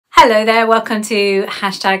Hello there, welcome to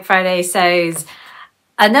 #Friday Sews.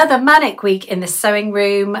 Another manic week in the sewing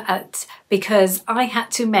room because I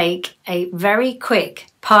had to make a very quick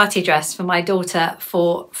party dress for my daughter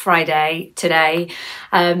for Friday today.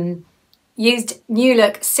 Used New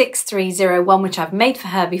Look 6301, which I've made for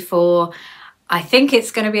her before. I think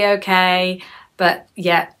it's going to be okay, but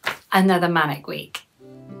yeah, another manic week.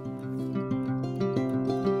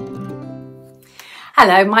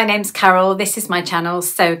 Hello, my name's Carole. This is my channel,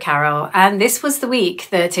 Sew Carole, and this was the week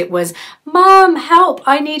that it was, Mum, help,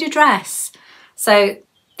 I need a dress. So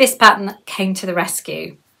this pattern came to the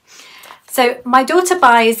rescue. So my daughter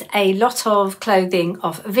buys a lot of clothing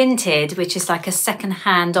off Vinted, which is like a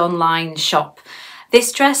second-hand online shop.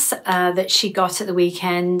 This dress that she got at the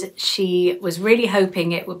weekend, she was really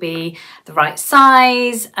hoping it would be the right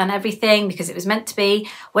size and everything because it was meant to be.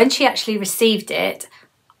 When she actually received it,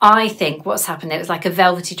 I think what's happened, it was like a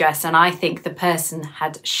velvety dress, and I think the person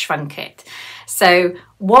had shrunk it. So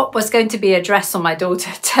what was going to be a dress on my daughter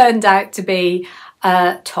turned out to be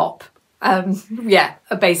a top.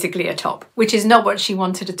 Basically a top, which is not what she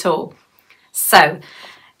wanted at all. So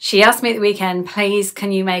she asked me at the weekend, please,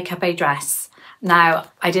 can you make up a dress? Now,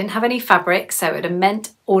 I didn't have any fabric, so it would have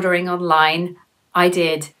meant ordering online. I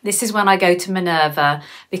did. This is when I go to Minerva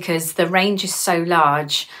because the range is so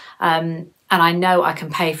large. And I know I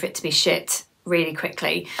can pay for it to be shipped really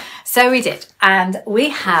quickly. So we did. And we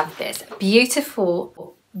have this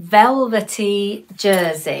beautiful velvety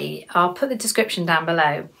jersey. I'll put the description down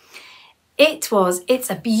below. It's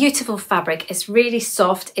a beautiful fabric. It's really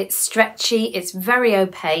soft. It's stretchy. It's very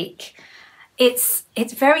opaque. It's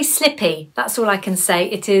very slippy. That's all I can say.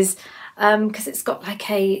 It is because it's got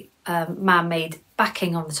like a man-made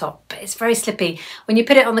backing on the top, but it's very slippy. When you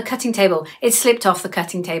put it on the cutting table, it slipped off the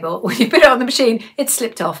cutting table. When you put it on the machine, it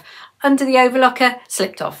slipped off. Under the overlocker,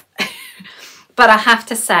 slipped off. But I have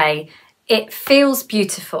to say, it feels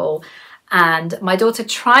beautiful. And my daughter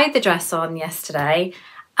tried the dress on yesterday.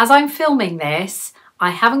 As I'm filming this,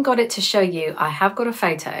 I haven't got it to show you. I have got a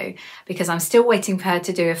photo because I'm still waiting for her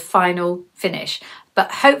to do a final finish.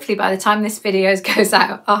 But hopefully by the time this video goes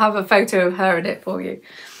out, I'll have a photo of her in it for you.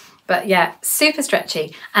 But yeah, super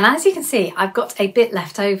stretchy. And as you can see, I've got a bit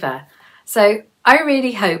left over. So I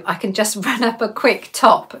really hope I can just run up a quick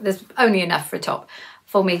top. There's only enough for a top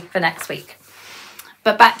for me for next week.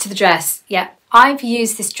 But back to the dress. Yeah, I've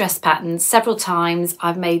used this dress pattern several times.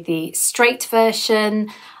 I've made the straight version.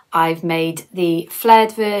 I've made the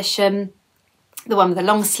flared version, the one with the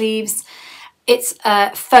long sleeves. It's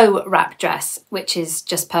a faux wrap dress, which is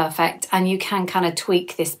just perfect. And you can kind of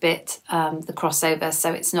tweak this bit, the crossover,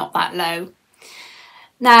 so it's not that low.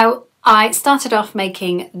 Now, I started off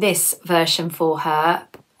making this version for her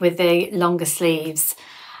with the longer sleeves,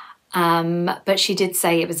 but she did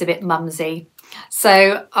say it was a bit mumsy.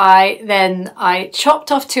 So I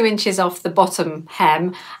chopped off 2 inches off the bottom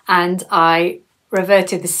hem and I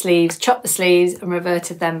reverted the sleeves, chopped the sleeves and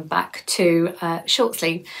reverted them back to short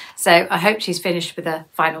sleeve. So I hope she's finished with the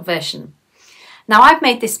final version. Now I've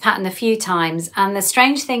made this pattern a few times and the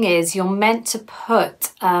strange thing is you're meant to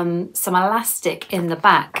put some elastic in the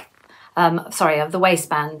back, of the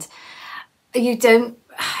waistband. You don't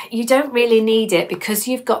really need it because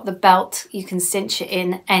you've got the belt, you can cinch it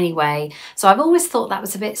in anyway. So I've always thought that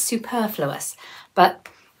was a bit superfluous, but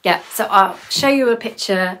yeah, so I'll show you a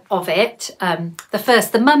picture of it.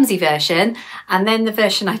 The mumsy version, and then the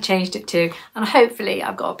version I changed it to. And hopefully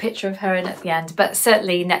I've got a picture of her in at the end, but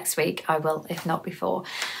certainly next week I will, if not before.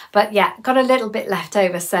 But yeah, got a little bit left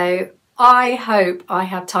over. So I hope I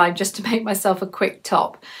have time just to make myself a quick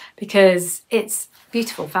top because it's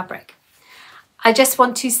beautiful fabric. I just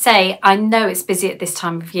want to say, I know it's busy at this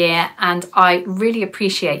time of year and I really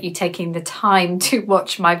appreciate you taking the time to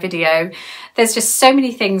watch my video. There's just so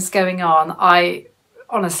many things going on.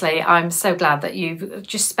 Honestly, I'm so glad that you've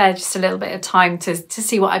just spared just a little bit of time to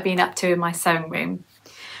see what I've been up to in my sewing room.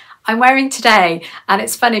 I'm wearing today, and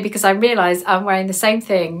it's funny because I realise I'm wearing the same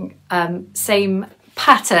thing, same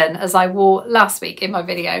pattern as I wore last week in my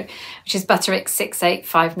video, which is Butterick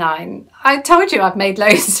 6859. I told you I've made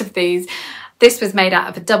loads of these. This was made out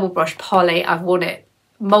of a double brush poly. I've worn it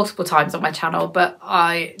multiple times on my channel, but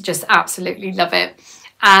I just absolutely love it.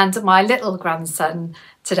 And my little grandson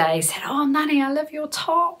today said, oh, Nanny, I love your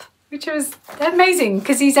top, which was amazing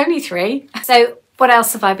because he's only 3. So what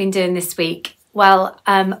else have I been doing this week? Well,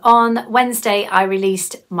 on Wednesday, I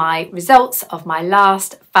released my results of my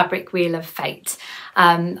last Fabric Wheel of Fate.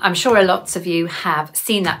 I'm sure lots of you have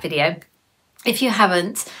seen that video. If you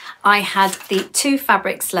haven't, I had the 2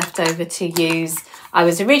 fabrics left over to use. I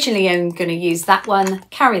was originally only going to use that one,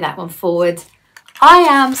 carry that one forward, I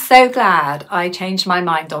am so glad I changed my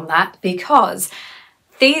mind on that, because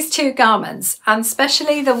these two garments, and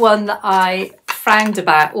especially the one that I frowned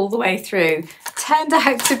about all the way through, turned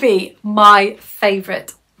out to be my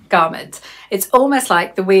favourite garment. It's almost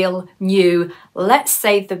like the wheel knew, let's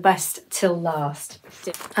save the best till last.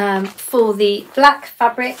 For the black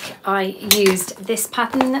fabric, I used this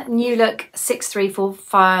pattern, New Look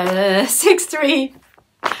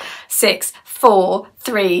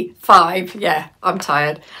 63435. Yeah, I'm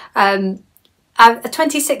tired. A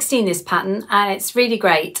 2016 this pattern, and it's really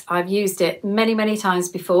great. I've used it many times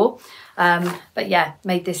before, but yeah,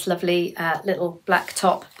 made this lovely little black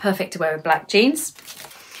top, perfect to wear with black jeans.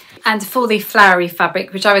 And for the flowery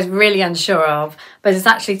fabric, which I was really unsure of, but it's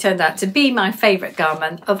actually turned out to be my favourite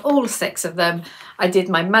garment of all 6 of them, I did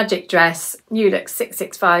my magic dress, New Look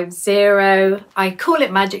 6650. I call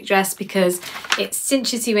it magic dress because it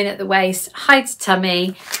cinches you in at the waist, hides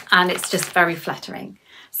tummy, and it's just very flattering.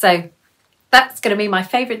 So that's going to be my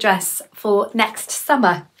favourite dress for next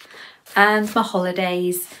summer and my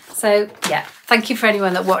holidays. So yeah, thank you for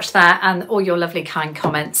anyone that watched that and all your lovely kind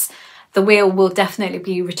comments. The wheel will definitely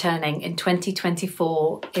be returning in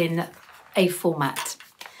 2024 in a format.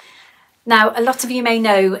 Now, a lot of you may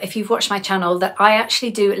know, if you've watched my channel, that I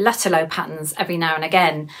actually do Lutterlow patterns every now and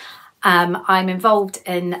again. I'm involved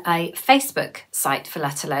in a Facebook site for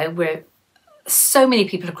Lutterlow where so many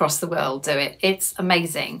people across the world do it. It's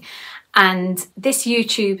amazing. And this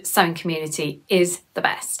YouTube sewing community is the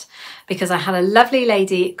best, because I had a lovely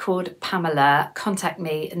lady called Pamela contact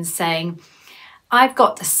me and saying, I've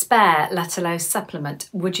got a spare Lutterlow supplement,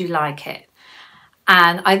 would you like it?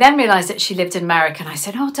 And I then realised that she lived in America, and I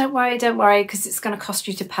said, oh, don't worry, because it's going to cost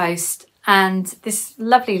you to post. And this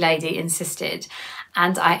lovely lady insisted,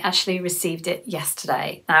 and I actually received it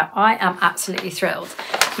yesterday. Now, I am absolutely thrilled,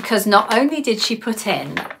 because not only did she put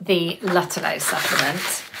in the Lutterlow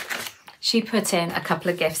supplement, she put in a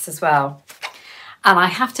couple of gifts as well. And I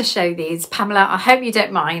have to show these. Pamela, I hope you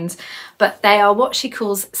don't mind, but they are what she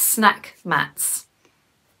calls snack mats.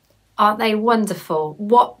 Aren't they wonderful?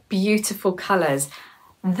 What beautiful colours.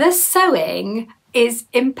 The sewing is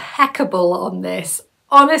impeccable on this.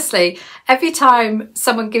 Honestly, every time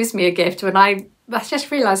someone gives me a gift, I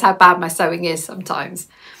just realise how bad my sewing is sometimes.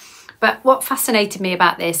 But what fascinated me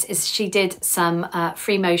about this is she did some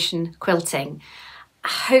free motion quilting.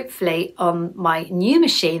 Hopefully on my new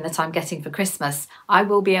machine that I'm getting for Christmas, I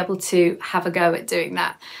will be able to have a go at doing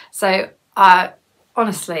that. So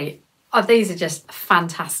honestly, these are just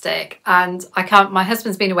fantastic, and my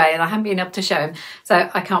husband's been away and I haven't been able to show him, so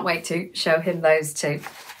I can't wait to show him those too.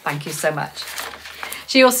 Thank you so much.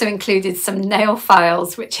 She also included some nail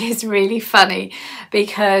files, which is really funny,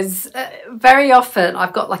 because very often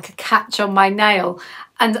I've got like a catch on my nail,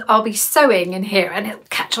 and I'll be sewing in here and it'll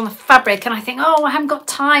catch on the fabric, and I think, oh, I haven't got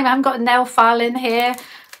time, I haven't got a nail file in here.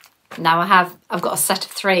 Now I've got a set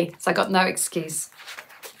of 3, so I got no excuse.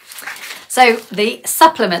 So the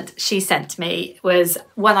supplement she sent me was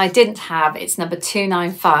one I didn't have. It's number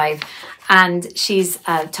 295, and she's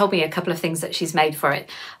told me a couple of things that she's made for it.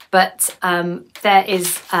 But there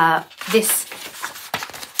is this,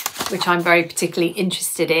 which I'm very particularly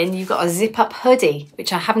interested in. You've got a zip-up hoodie,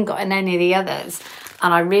 which I haven't got in any of the others.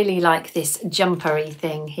 And I really like this jumpery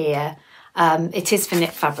thing here. It is for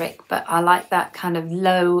knit fabric, but I like that kind of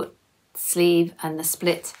low sleeve and the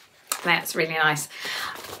split. That's really nice.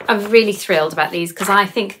 I'm really thrilled about these, because I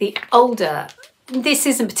think the older, this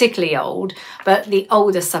isn't particularly old, but the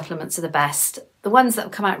older supplements are the best. The ones that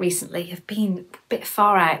have come out recently have been a bit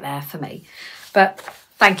far out there for me. But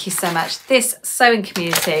thank you so much. This sewing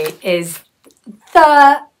community is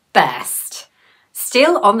the best.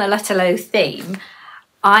 Still on the Lutterlow theme,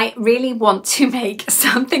 I really want to make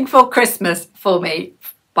something for Christmas for me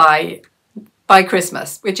by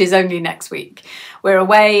Christmas, which is only next week. We're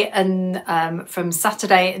away and from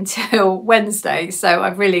Saturday until Wednesday, so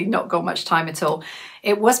I've really not got much time at all.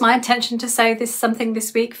 It was my intention to sew something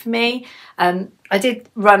this week for me. I did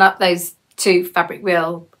run up those 2 fabric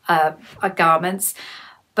wheel garments,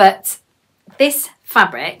 but this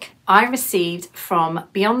fabric I received from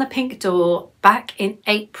Beyond the Pink Door back in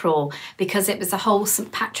April, because it was a whole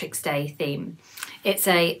St. Patrick's Day theme. It's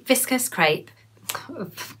a viscose crepe.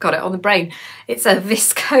 I've got it on the brain. It's a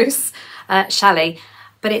viscose challis,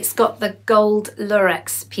 but it's got the gold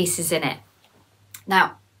lurex pieces in it.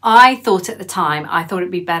 Now, I thought at the time,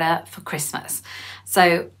 it'd be better for Christmas.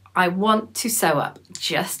 So I want to sew up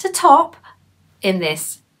just a top in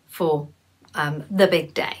this for the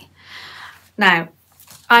big day. Now,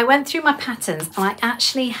 I went through my patterns, and I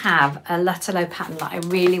actually have a Lutterlow pattern that I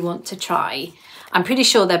really want to try. I'm pretty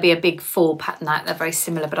sure there'll be a big fall pattern out there very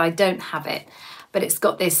similar, but I don't have it. but it's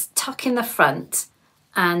got this tuck in the front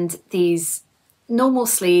and these normal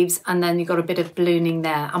sleeves, and then you've got a bit of ballooning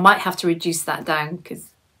there. I might have to reduce that down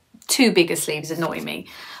because too big a sleeves annoy me,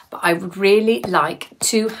 but I would really like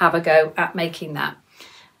to have a go at making that.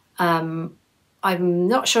 I'm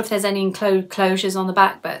not sure if there's any enclosures on the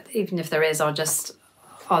back, but even if there is,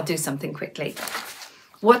 I'll do something quickly.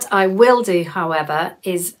 What I will do, however,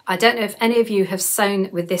 is, I don't know if any of you have sewn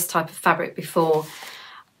with this type of fabric before.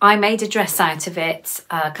 I made a dress out of it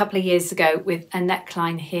a couple of years ago with a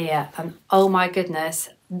neckline here, and oh my goodness,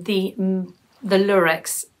 the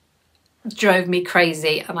lurex drove me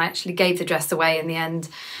crazy, and I actually gave the dress away in the end.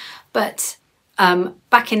 But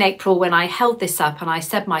back in April, when I held this up and I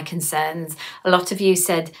said my concerns, a lot of you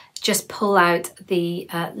said just pull out the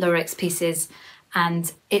lurex pieces,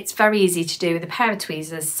 and it's very easy to do with a pair of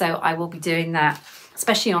tweezers, so I will be doing that,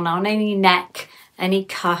 especially on any neck, any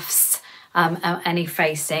cuffs, any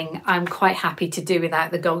facing. I'm quite happy to do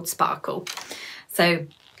without the gold sparkle. So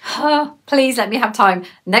please let me have time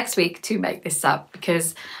next week to make this up,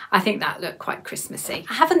 because I think that looked quite Christmassy.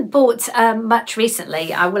 I haven't bought much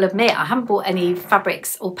recently, I will admit. I haven't bought any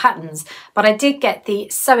fabrics or patterns, but I did get the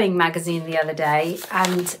sewing magazine the other day,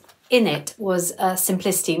 and in it was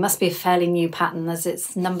Simplicity. Must be a fairly new pattern as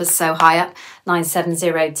its number's so high up,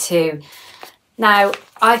 9702. Now,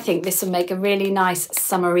 I think this will make a really nice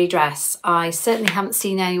summery dress. I certainly haven't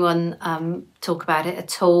seen anyone talk about it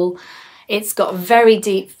at all. It's got a very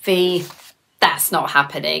deep V. That's not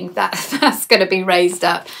happening. That's going to be raised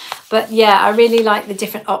up. But yeah, I really like the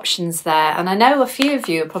different options there. And I know a few of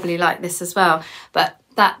you probably like this as well, but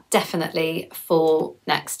that definitely for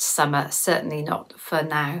next summer, certainly not for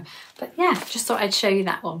now. But yeah, just thought I'd show you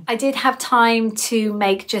that one. I did have time to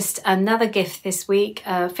make just another gift this week,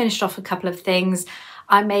 finished off a couple of things.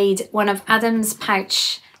 I made one of Adam's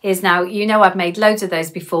pouch ears. Now, you know I've made loads of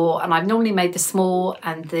those before, and I've normally made the small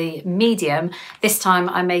and the medium. This time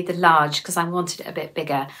I made the large because I wanted it a bit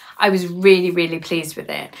bigger. I was really, really pleased with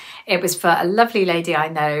it. It was for a lovely lady I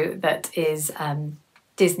know that is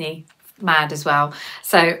Disney mad as well.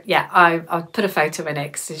 So yeah, I'll put a photo in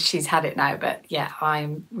it because she's had it now, but yeah,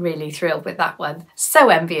 I'm really thrilled with that one. So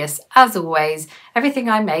envious, as always. Everything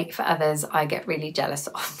I make for others, I get really jealous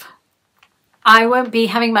of. I won't be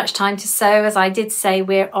having much time to sew. As I did say,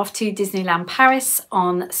 we're off to Disneyland Paris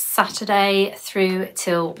on Saturday through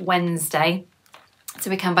till Wednesday.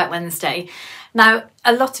 So we come back Wednesday. Now,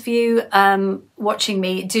 a lot of you watching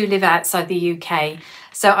me do live outside the UK.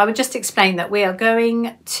 So I would just explain that we are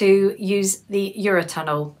going to use the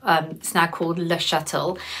Eurotunnel. It's now called Le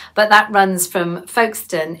Shuttle, but that runs from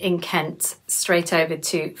Folkestone in Kent straight over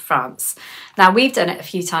to France. Now, we've done it a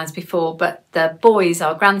few times before, but the boys,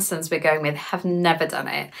 our grandsons we're going with, have never done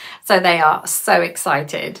it. So they are so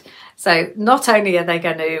excited. So not only are they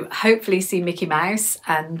going to hopefully see Mickey Mouse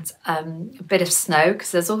and a bit of snow,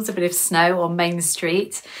 because there's always a bit of snow on Main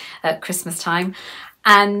Street at Christmas time,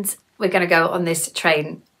 and we're going to go on this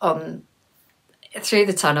train through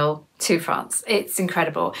the tunnel to France. It's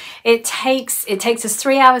incredible. It takes us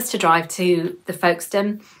 3 hours to drive to the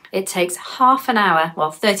Folkestone. It takes half an hour, well,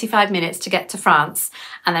 35 minutes to get to France,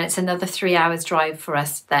 and then it's another 3 hours drive for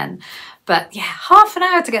us then. But yeah, half an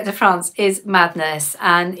hour to get to France is madness.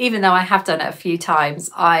 And even though I have done it a few times,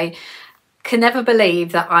 I can never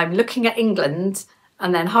believe that I'm looking at England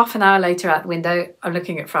and then half an hour later out the window, I'm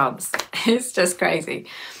looking at France. It's just crazy.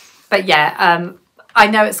 But yeah, I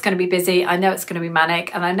know it's going to be busy. I know it's going to be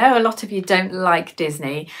manic. And I know a lot of you don't like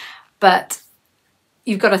Disney, but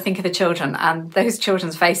you've got to think of the children, and those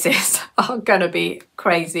children's faces are going to be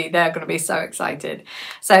crazy. They're going to be so excited.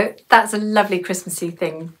 So that's a lovely Christmassy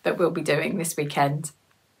thing that we'll be doing this weekend.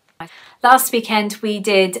 Last weekend we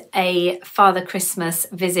did a Father Christmas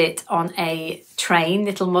visit on a train,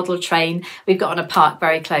 little model train we've got on a park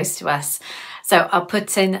very close to us. So I'll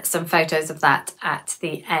put in some photos of that at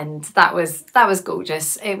the end. That was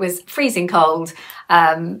gorgeous. It was freezing cold,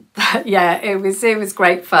 but yeah, it was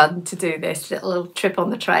great fun to do this little trip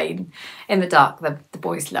on the train in the dark. The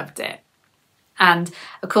boys loved it. And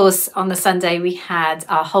of course, on the Sunday, we had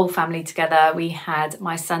our whole family together. We had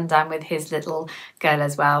my son down with his little girl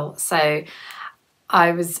as well. So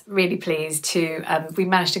I was really pleased to, we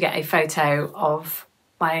managed to get a photo of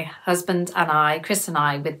my husband and I, Chris and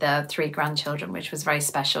I, with the 3 grandchildren, which was very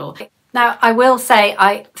special. Now, I will say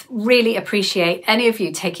I really appreciate any of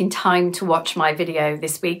you taking time to watch my video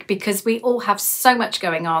this week, because we all have so much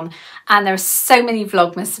going on and there are so many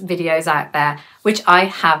Vlogmas videos out there, which I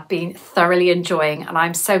have been thoroughly enjoying, and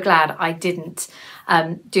I'm so glad I didn't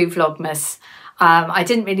do Vlogmas. I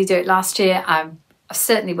didn't really do it last year. I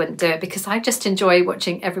certainly wouldn't do it because I just enjoy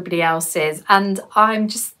watching everybody else's, and I'm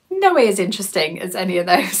just no way as interesting as any of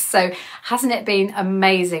those. So hasn't it been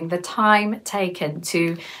amazing, the time taken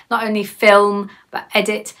to not only film but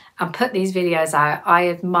edit and put these videos out? I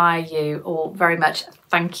admire you all very much.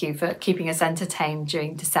 Thank you for keeping us entertained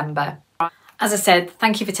during December. As I said,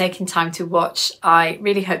 thank you for taking time to watch. I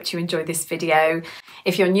really hope you enjoyed this video.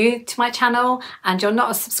 If you're new to my channel and you're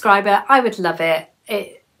not a subscriber, I would love it.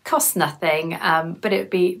 It costs nothing, but it would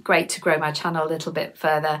be great to grow my channel a little bit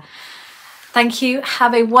further. Thank you.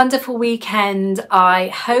 Have a wonderful weekend. I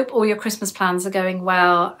hope all your Christmas plans are going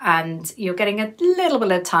well and you're getting a little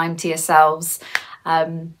bit of time to yourselves.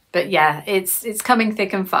 But yeah, it's coming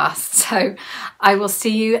thick and fast. So I will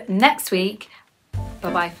see you next week.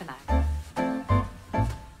 Bye-bye for now.